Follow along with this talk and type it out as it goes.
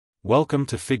Welcome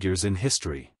to Figures in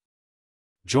History.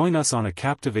 Join us on a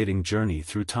captivating journey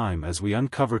through time as we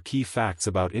uncover key facts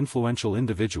about influential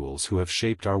individuals who have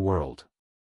shaped our world.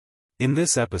 In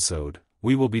this episode,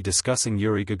 we will be discussing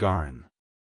Yuri Gagarin.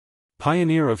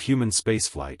 Pioneer of human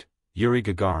spaceflight, Yuri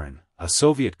Gagarin, a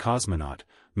Soviet cosmonaut,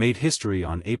 made history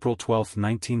on April 12,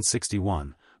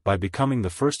 1961, by becoming the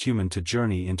first human to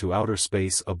journey into outer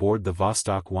space aboard the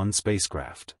Vostok 1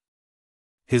 spacecraft.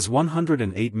 His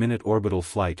 108-minute orbital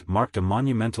flight marked a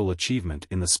monumental achievement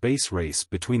in the space race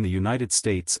between the United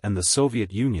States and the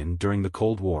Soviet Union during the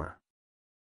Cold War.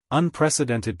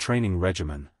 Unprecedented training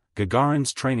regimen,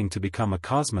 Gagarin's training to become a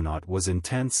cosmonaut was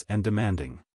intense and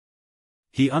demanding.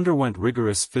 He underwent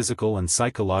rigorous physical and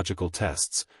psychological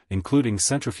tests, including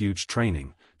centrifuge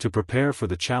training, to prepare for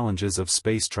the challenges of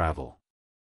space travel.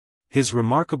 His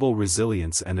remarkable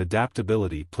resilience and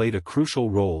adaptability played a crucial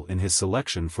role in his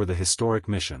selection for the historic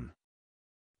mission.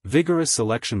 Vigorous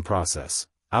selection process.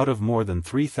 Out of more than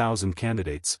 3,000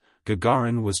 candidates,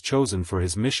 Gagarin was chosen for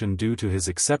his mission due to his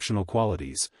exceptional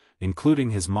qualities,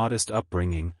 including his modest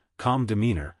upbringing, calm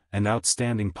demeanor, and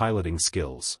outstanding piloting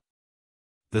skills.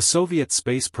 The Soviet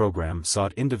space program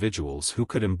sought individuals who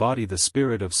could embody the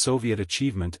spirit of Soviet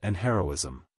achievement and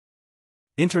heroism.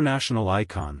 International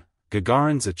icon,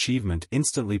 Gagarin's achievement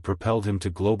instantly propelled him to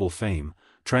global fame,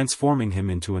 transforming him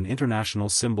into an international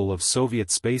symbol of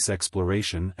Soviet space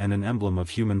exploration and an emblem of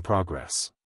human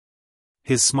progress.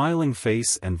 His smiling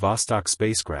face and Vostok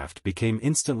spacecraft became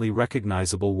instantly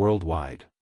recognizable worldwide.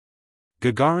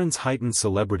 Gagarin's heightened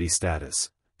celebrity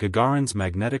status. Gagarin's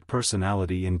magnetic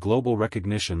personality and global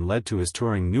recognition led to his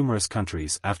touring numerous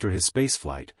countries after his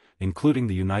spaceflight, including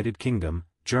the United Kingdom,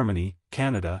 Germany,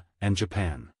 Canada, and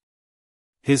Japan.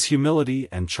 His humility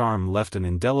and charm left an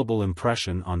indelible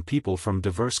impression on people from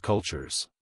diverse cultures.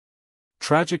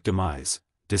 Tragic demise.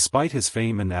 Despite his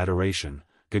fame and adoration,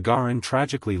 Gagarin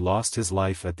tragically lost his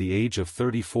life at the age of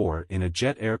 34 in a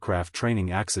jet aircraft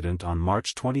training accident on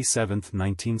March 27,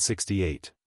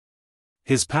 1968.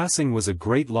 His passing was a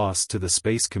great loss to the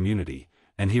space community,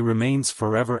 and he remains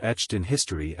forever etched in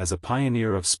history as a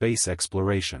pioneer of space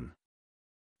exploration.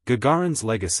 Gagarin's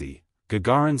legacy.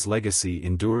 Gagarin's legacy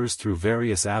endures through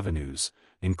various avenues,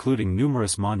 including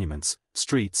numerous monuments,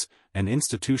 streets, and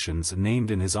institutions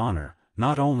named in his honor,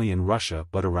 not only in Russia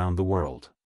but around the world.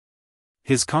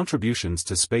 His contributions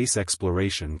to space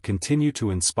exploration continue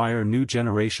to inspire new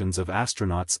generations of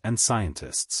astronauts and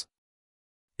scientists.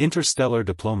 Interstellar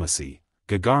diplomacy.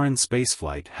 Gagarin's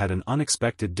spaceflight had an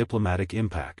unexpected diplomatic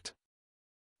impact.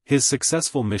 His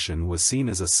successful mission was seen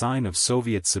as a sign of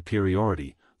Soviet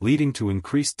superiority, leading to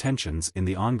increased tensions in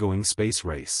the ongoing space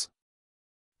race.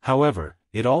 However,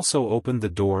 it also opened the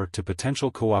door to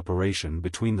potential cooperation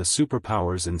between the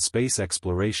superpowers in space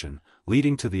exploration,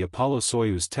 leading to the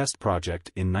Apollo-Soyuz test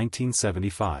project in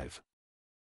 1975.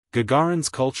 Gagarin's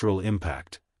cultural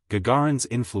impact. Gagarin's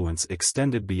influence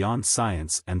extended beyond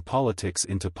science and politics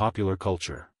into popular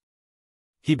culture.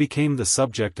 He became the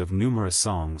subject of numerous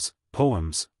songs,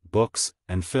 poems, books,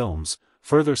 and films,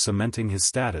 further cementing his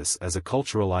status as a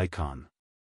cultural icon.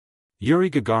 Yuri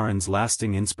Gagarin's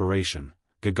lasting inspiration.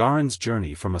 Gagarin's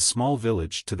journey from a small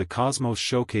village to the cosmos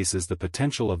showcases the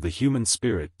potential of the human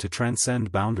spirit to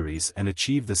transcend boundaries and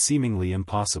achieve the seemingly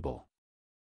impossible.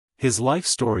 His life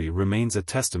story remains a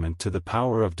testament to the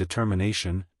power of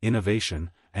determination, innovation,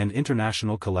 and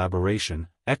international collaboration,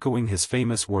 echoing his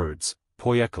famous words,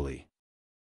 "Poyekali.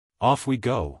 Off we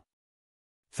go."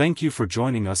 Thank you for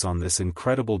joining us on this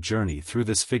incredible journey through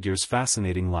this figure's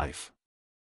fascinating life.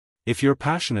 If you're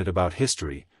passionate about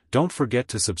history, don't forget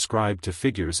to subscribe to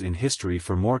Figures in History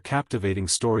for more captivating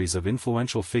stories of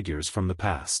influential figures from the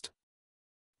past.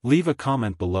 Leave a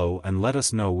comment below and let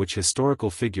us know which historical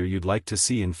figure you'd like to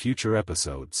see in future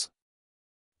episodes.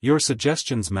 Your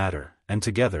suggestions matter, and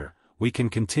together, we can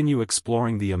continue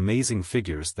exploring the amazing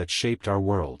figures that shaped our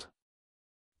world.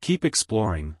 Keep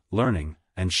exploring, learning,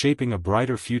 and shaping a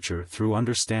brighter future through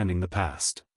understanding the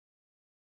past.